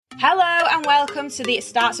Hello and welcome to the It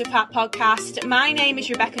Starts With Pat podcast. My name is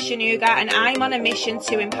Rebecca Shanuga and I'm on a mission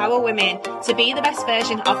to empower women to be the best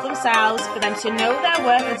version of themselves, for them to know their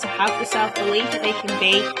worth and to have the self-belief that they can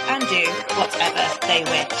be and do whatever they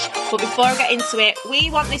wish. But before I get into it,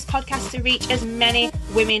 we want this podcast to reach as many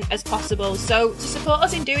women as possible. So to support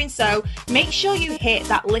us in doing so, make sure you hit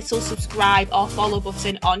that little subscribe or follow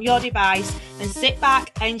button on your device and sit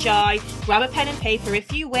back, enjoy, grab a pen and paper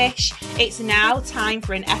if you wish. It's now time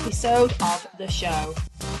for an episode of the show.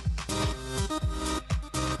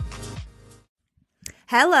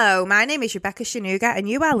 Hello, my name is Rebecca Shanuga and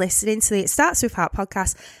you are listening to the It Starts With Heart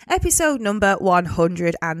podcast, episode number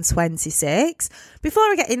 126. Before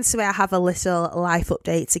I get into it, I have a little life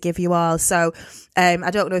update to give you all. So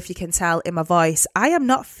I don't know if you can tell in my voice, I am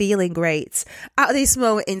not feeling great at this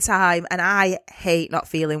moment in time, and I hate not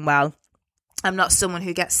feeling well. I'm not someone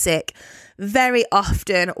who gets sick very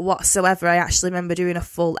often whatsoever. I actually remember doing a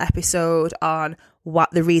full episode on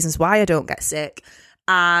what the reasons why I don't get sick.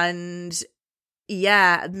 And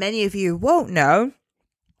yeah, many of you won't know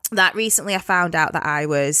that recently I found out that I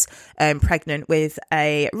was pregnant with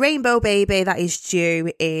a rainbow baby that is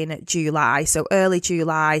due in July. So early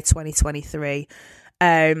July 2023.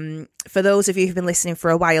 For those of you who've been listening for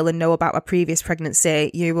a while and know about my previous pregnancy,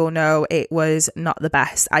 you will know it was not the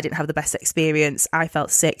best. I didn't have the best experience. I felt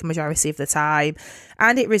sick majority of the time,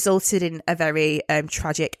 and it resulted in a very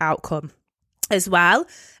tragic outcome as well.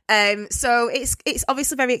 So it's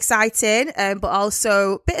obviously very exciting, but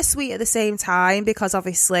also bittersweet at the same time, because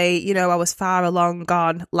obviously, you know, I was far along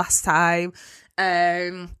gone last time.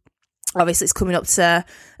 Obviously, it's coming up to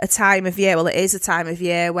a time of year. Well, it is a time of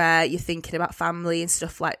year where you're thinking about family and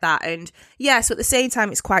stuff like that. And yeah, so at the same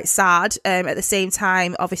time, it's quite sad. At the same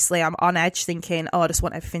time, obviously, I'm on edge thinking, oh, I just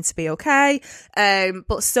want everything to be okay.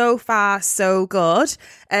 But so far, so good.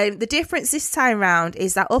 The difference this time round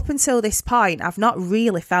is that up until this point, I've not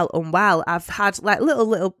really felt unwell. I've had like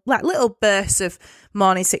little bursts of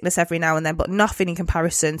morning sickness every now and then, but nothing in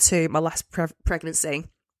comparison to my last pregnancy.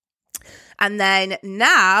 And then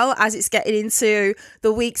now, as it's getting into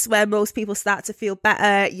the weeks where most people start to feel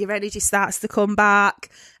better, your energy starts to come back.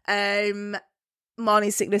 Morning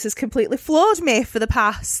sickness has completely floored me for the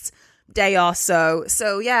past day or so.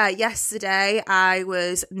 So yeah, yesterday I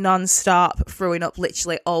was non-stop throwing up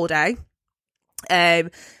literally all day. And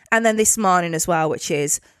then this morning as well, which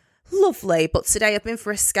is lovely. But today I've been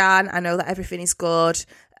for a scan. I know that everything is good.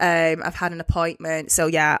 I've had an appointment. So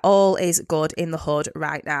yeah, all is good in the hood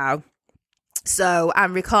right now. So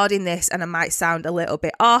I'm recording this and I might sound a little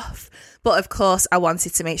bit off, but of course I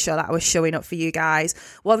wanted to make sure that I was showing up for you guys.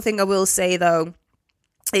 One thing I will say though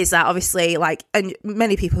is that obviously, like, and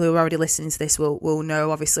many people who are already listening to this will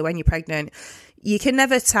know, obviously when you're pregnant, you can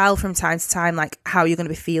never tell from time to time like how you're going to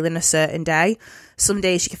be feeling a certain day. Some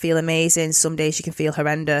days you can feel amazing, some days you can feel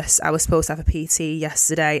horrendous. I was supposed to have a PT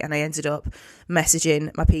yesterday and I ended up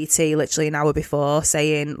messaging my PT literally an hour before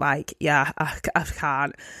saying like, yeah, I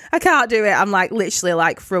can't do it. I'm like literally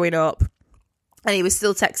like throwing up. And he was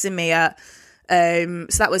still texting me at, so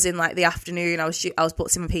that was in like the afternoon. I was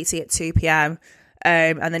booked in my PT at 2 p.m.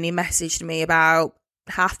 And then he messaged me about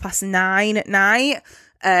 9:30 at night,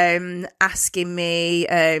 asking me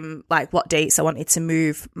like what dates I wanted to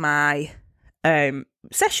move my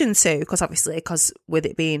session to, because with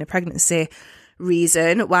it being a pregnancy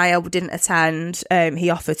reason why I didn't attend,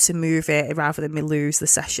 he offered to move it rather than me lose the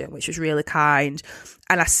session, which was really kind.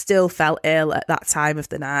 And I still felt ill at that time of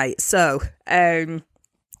the night. So yeah,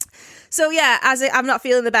 I'm not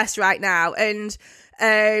feeling the best right now. And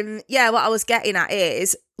yeah, what I was getting at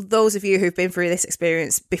is, those of you who've been through this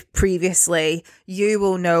experience previously, you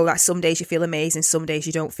will know that some days you feel amazing, some days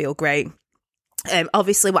you don't feel great.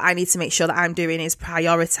 Obviously, what I need to make sure that I'm doing is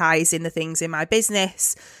prioritizing the things in my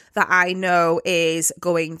business that I know is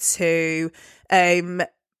going to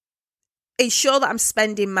ensure that I'm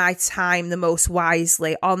spending my time the most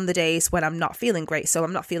wisely on the days when I'm not feeling great. So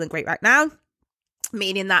I'm not feeling great right now,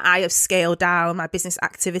 meaning that I have scaled down my business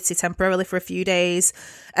activity temporarily for a few days,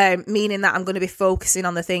 meaning that I'm going to be focusing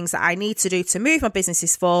on the things that I need to do to move my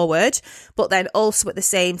businesses forward, but then also at the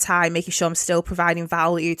same time making sure I'm still providing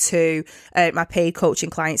value to my paid coaching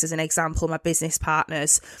clients, as an example, my business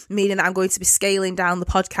partners, meaning that I'm going to be scaling down the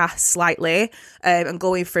podcast slightly and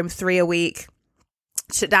going from 3 a week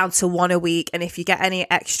down to 1 a week. And if you get any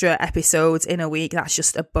extra episodes in a week, that's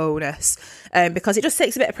just a bonus, because it just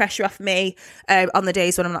takes a bit of pressure off me on the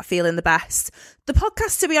days when I'm not feeling the best. The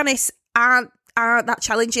podcasts, to be honest, aren't that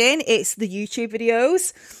challenging. It's the YouTube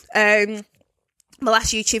videos. my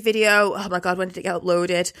last YouTube video, oh my God, when did it get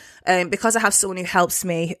uploaded? Because I have someone who helps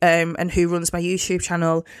me and who runs my YouTube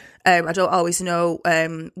channel, I don't always know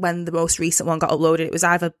when the most recent one got uploaded. It was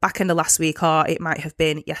either back end of last week or it might have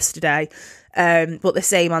been yesterday. But the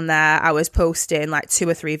same on there, I was posting like 2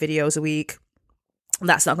 or 3 videos a week.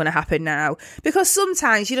 That's not going to happen now, because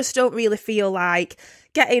sometimes you just don't really feel like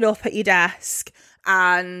getting up at your desk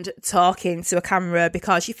and talking to a camera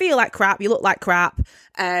because you feel like crap, you look like crap.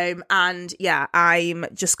 And yeah, I'm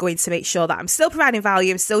just going to make sure that I'm still providing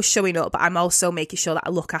value, I'm still showing up, but I'm also making sure that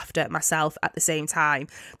I look after myself at the same time,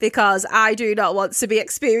 because I do not want to be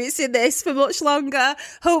experiencing this for much longer.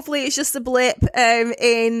 Hopefully it's just a blip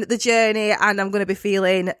in the journey, and I'm going to be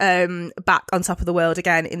feeling back on top of the world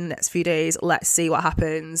again in the next few days. Let's see what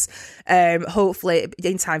happens. Hopefully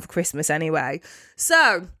in time for Christmas anyway.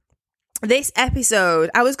 So this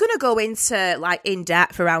episode, I was going to go into like in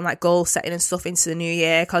depth around like goal setting and stuff into the new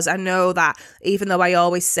year, because I know that even though I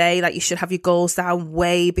always say that you should have your goals down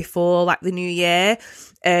way before like the new year,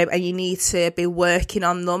 and you need to be working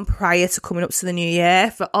on them prior to coming up to the new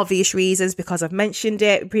year for obvious reasons, because I've mentioned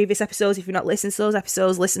it in previous episodes. If you're not listening to those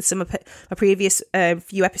episodes, listen to my previous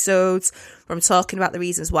few episodes where I'm talking about the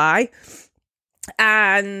reasons why.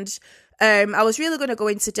 And I was really going to go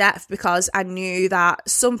into depth because I knew that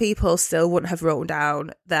some people still wouldn't have written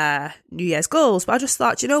down their New Year's goals. But I just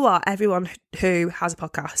thought, you know what? Everyone who has a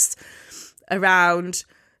podcast around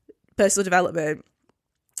personal development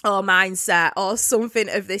or mindset or something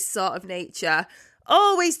of this sort of nature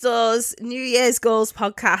always does New Year's goals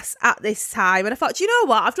podcasts at this time. And I thought, you know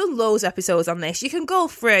what? I've done loads of episodes on this. You can go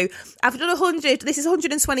through. I've done 100. This is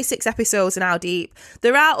 126 episodes in How Deep.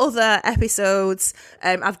 There are other episodes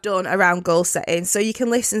I've done around goal setting, so you can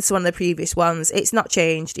listen to one of the previous ones. It's not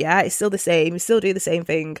changed, yeah? It's still the same. We still do the same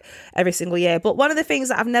thing every single year. But one of the things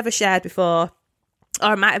that I've never shared before, or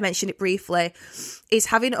I might have mentioned it briefly, is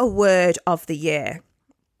having a word of the year.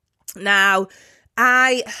 Now,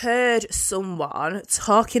 I heard someone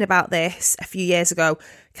talking about this a few years ago.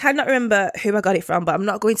 Cannot remember who I got it from, but I'm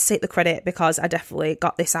not going to take the credit because I definitely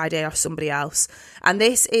got this idea off somebody else. And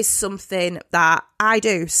this is something that I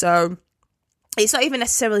do. So it's not even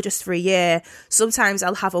necessarily just for a year. Sometimes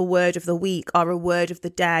I'll have a word of the week or a word of the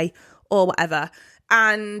day or whatever.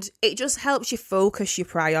 And it just helps you focus your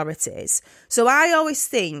priorities. So I always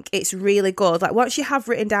think it's really good. Like once you have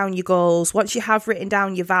written down your goals, once you have written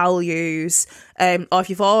down your values, or if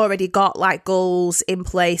you've already got like goals in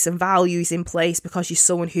place and values in place because you're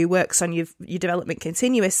someone who works on your development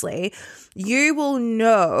continuously, you will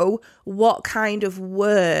know what kind of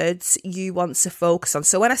words you want to focus on.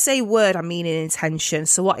 So when I say word, I mean an intention.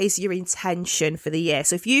 So what is your intention for the year?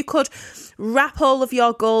 So if you could wrap all of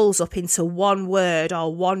your goals up into one word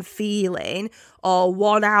or one feeling or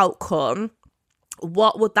one outcome,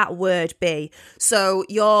 what would that word be? So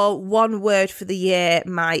your one word for the year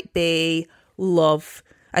might be love.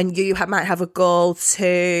 And you might have a goal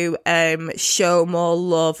to show more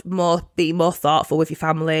love, be more thoughtful with your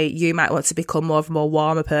family. You might want to become more of a more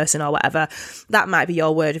warmer person or whatever. That might be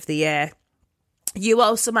your word of the year. You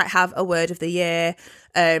also might have a word of the year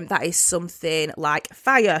that is something like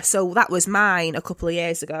fire. So that was mine a couple of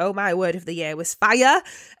years ago. My word of the year was fire.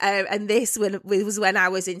 And this was when I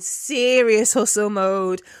was in serious hustle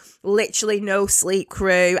mode. Literally no sleep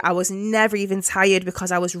crew. I was never even tired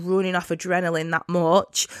because I was running off adrenaline that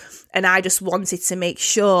much. And I just wanted to make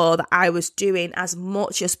sure that I was doing as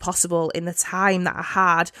much as possible in the time that I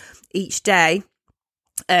had each day.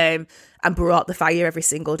 And brought the fire every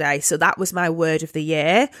single day. So that was my word of the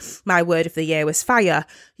year. My word of the year was fire.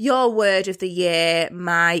 Your word of the year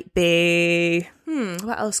might be,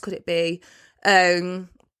 what else could it be?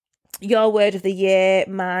 Your word of the year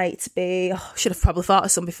might be, should have probably thought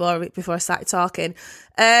of some before I started talking.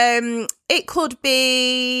 It could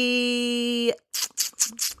be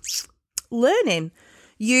learning.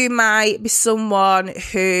 You might be someone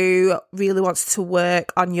who really wants to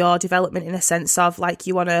work on your development in a sense of like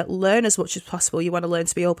you want to learn as much as possible. You want to learn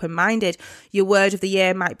to be open-minded. Your word of the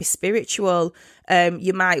year might be spiritual.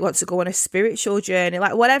 You might want to go on a spiritual journey.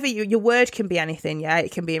 Like whatever, your word can be anything, yeah?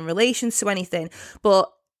 It can be in relation to anything.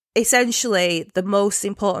 But essentially, the most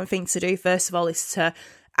important thing to do, first of all, is to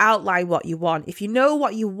outline what you want. If you know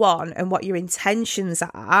what you want and what your intentions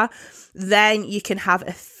are, then you can have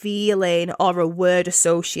a feeling or a word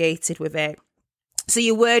associated with it. So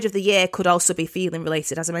your word of the year could also be feeling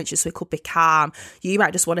related, as I mentioned. So it could be calm. You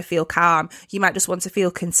might just want to feel calm. You might just want to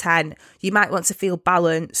feel content. You might want to feel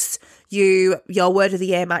balanced. Your word of the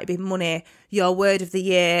year might be money. Your word of the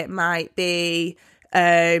year might be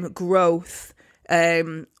growth,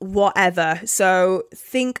 whatever. So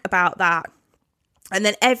think about that. And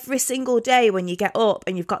then every single day when you get up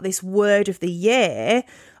and you've got this word of the year,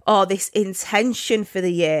 or this intention for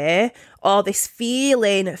the year, or this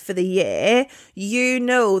feeling for the year, you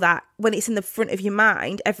know that when it's in the front of your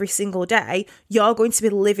mind every single day, you're going to be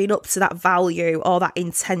living up to that value or that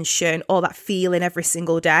intention or that feeling every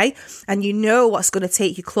single day. And you know what's going to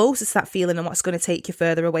take you closer to that feeling and what's going to take you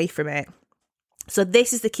further away from it. So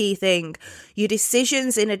this is the key thing. Your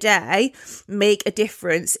decisions in a day make a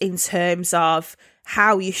difference in terms of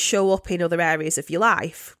how you show up in other areas of your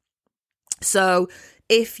life. So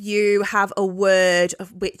if you have a word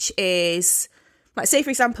which is, like, say for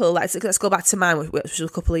example, let's go back to mine, which was a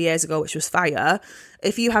couple of years ago, which was fire.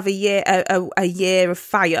 If you have a year of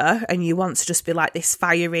fire and you want to just be like this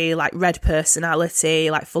fiery, like red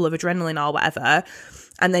personality, like full of adrenaline or whatever,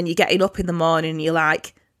 and then you're getting up in the morning and you're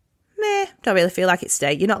like, meh, don't really feel like it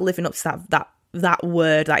today. You're not living up to that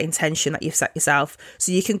word, that intention that you've set yourself.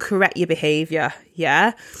 So you can correct your behaviour,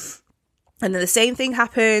 yeah? And then the same thing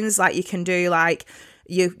happens, like you can do like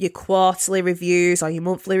your quarterly reviews or your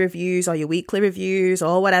monthly reviews or your weekly reviews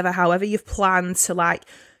or whatever, however you've planned to like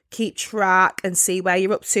keep track and see where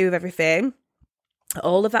you're up to with everything.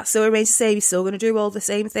 All of that still remains the same. You're still going to do all the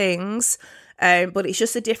same things. But it's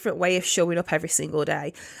just a different way of showing up every single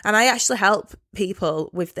day. And I actually help people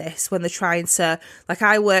with this when they're trying to, like,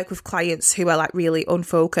 I work with clients who are like really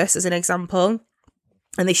unfocused, as an example,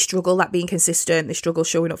 and they struggle like being consistent. They struggle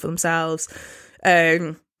showing up for themselves.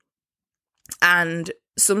 And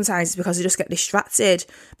sometimes it's because they just get distracted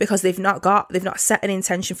because they've not set an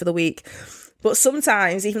intention for the week. But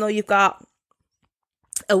sometimes, even though you've got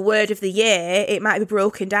a word of the year, it might be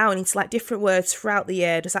broken down into like different words throughout the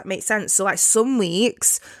year. Does that make sense? So like some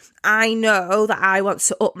weeks I know that I want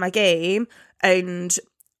to up my game and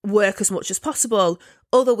work as much as possible.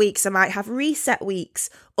 Other weeks I might have reset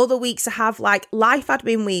weeks. Other weeks I have like life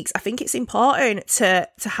admin weeks. I think it's important to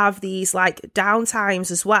have these like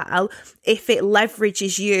downtimes as well, if it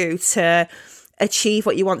leverages you to achieve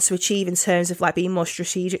what you want to achieve in terms of like being more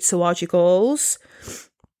strategic towards your goals.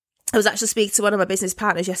 I was actually speaking to one of my business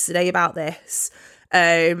partners yesterday about this,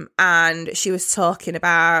 and she was talking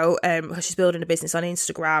about because she's building a business on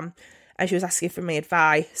Instagram, and she was asking for me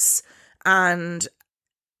advice, and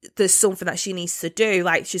there's something that she needs to do.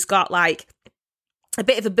 Like she's got like a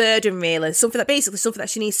bit of a burden, really, something that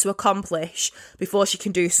she needs to accomplish before she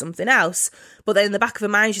can do something else. But then in the back of her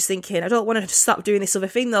mind, she's thinking, I don't want to stop doing this other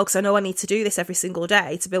thing though, because I know I need to do this every single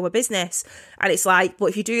day to build my business. And it's like, but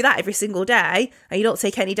if you do that every single day and you don't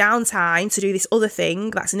take any downtime to do this other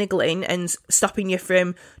thing that's niggling and stopping you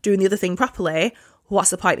from doing the other thing properly,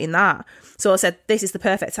 what's the point in that? So I said, this is the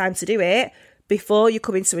perfect time to do it before you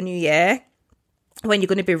come into a new year. When you're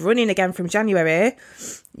going to be running again from January,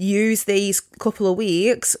 use these couple of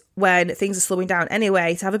weeks when things are slowing down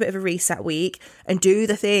anyway to have a bit of a reset week and do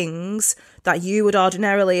the things that you would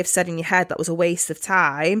ordinarily have said in your head that was a waste of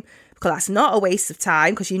time, because that's not a waste of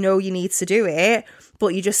time because you know you need to do it, but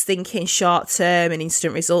you're just thinking short term and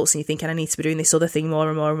instant results and you're thinking I need to be doing this other thing more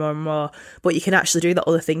and more and more and more, but you can actually do that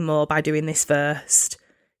other thing more by doing this first.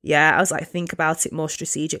 Yeah, I was like, think about it more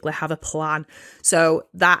strategically, have a plan. So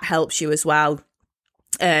that helps you as well.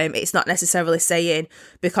 It's not necessarily saying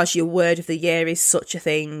because your word of the year is such a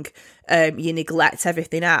thing, you neglect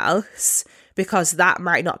everything else, because that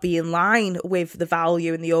might not be in line with the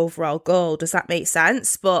value and the overall goal. Does that make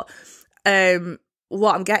sense? But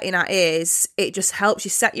what I'm getting at is it just helps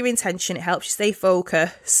you set your intention. It helps you stay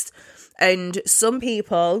focused. And some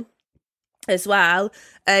people as well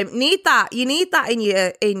need that. You need that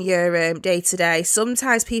in your day to day.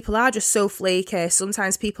 Sometimes people are just so flaky.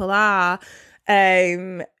 Sometimes people are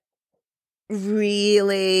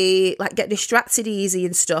really like get distracted easy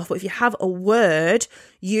and stuff. But if you have a word,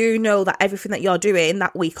 you know that everything that you're doing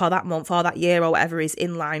that week or that month or that year or whatever is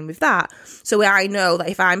in line with that. So I know that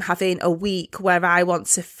if I'm having a week where I want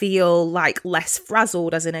to feel like less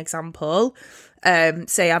frazzled, as an example,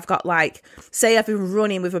 say I've been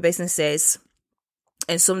running with my businesses,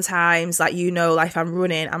 and sometimes like, you know, like if I'm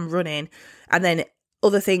running and then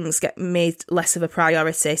other things get made less of a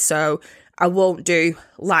priority. So I won't do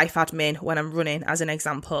life admin when I'm running, as an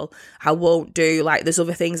example. I won't do, like, there's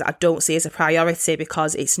other things that I don't see as a priority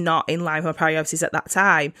because it's not in line with my priorities at that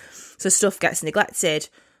time. So stuff gets neglected.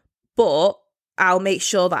 But I'll make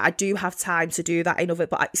sure that I do have time to do that in other,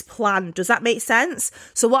 but it's planned. Does that make sense?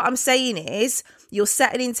 So what I'm saying is you'll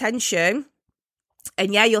set an intention,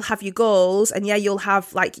 and yeah, you'll have your goals, and yeah, you'll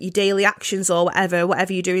have like your daily actions or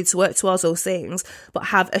whatever you're doing to work towards those things, but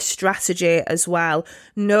have a strategy as well.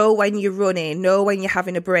 Know when you're running, know when you're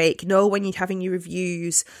having a break, know when you're having your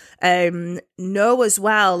reviews, know as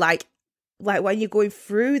well, like when you're going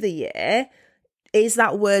through the year, is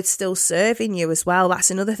that word still serving you as well?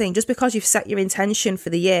 That's another thing. Just because you've set your intention for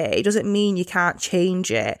the year, it doesn't mean you can't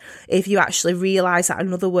change it if you actually realise that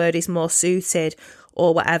another word is more suited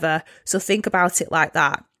or whatever. So think about it like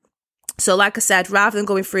that. So like I said, rather than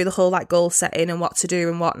going through the whole like goal setting and what to do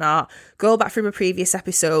and whatnot, go back through my previous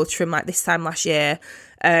episodes from like this time last year,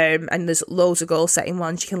 and there's loads of goal setting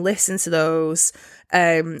ones. You can listen to those,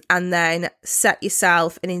 and then set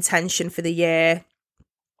yourself an intention for the year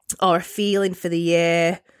or a feeling for the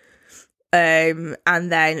year, and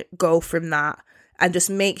then go from that. And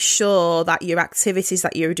just make sure that your activities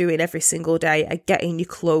that you're doing every single day are getting you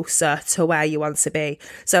closer to where you want to be.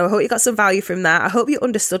 So I hope you got some value from that. I hope you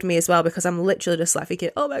understood me as well, because I'm literally just like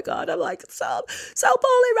thinking, oh my God, I'm like so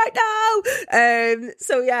poorly right now.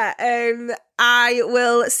 I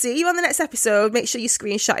will see you on the next episode. Make sure you're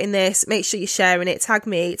screenshotting this. Make sure you're sharing it. Tag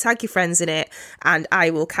me, tag your friends in it. And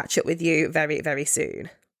I will catch up with you very, very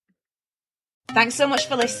soon. Thanks so much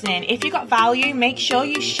for listening. If you got value, make sure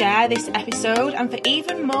you share this episode. And for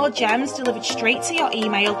even more gems delivered straight to your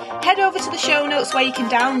email, head over to the show notes where you can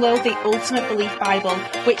download the Ultimate Belief Bible,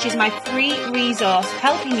 which is my free resource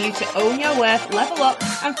helping you to own your worth, level up,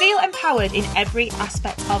 and feel empowered in every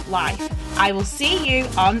aspect of life. I will see you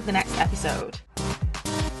on the next episode.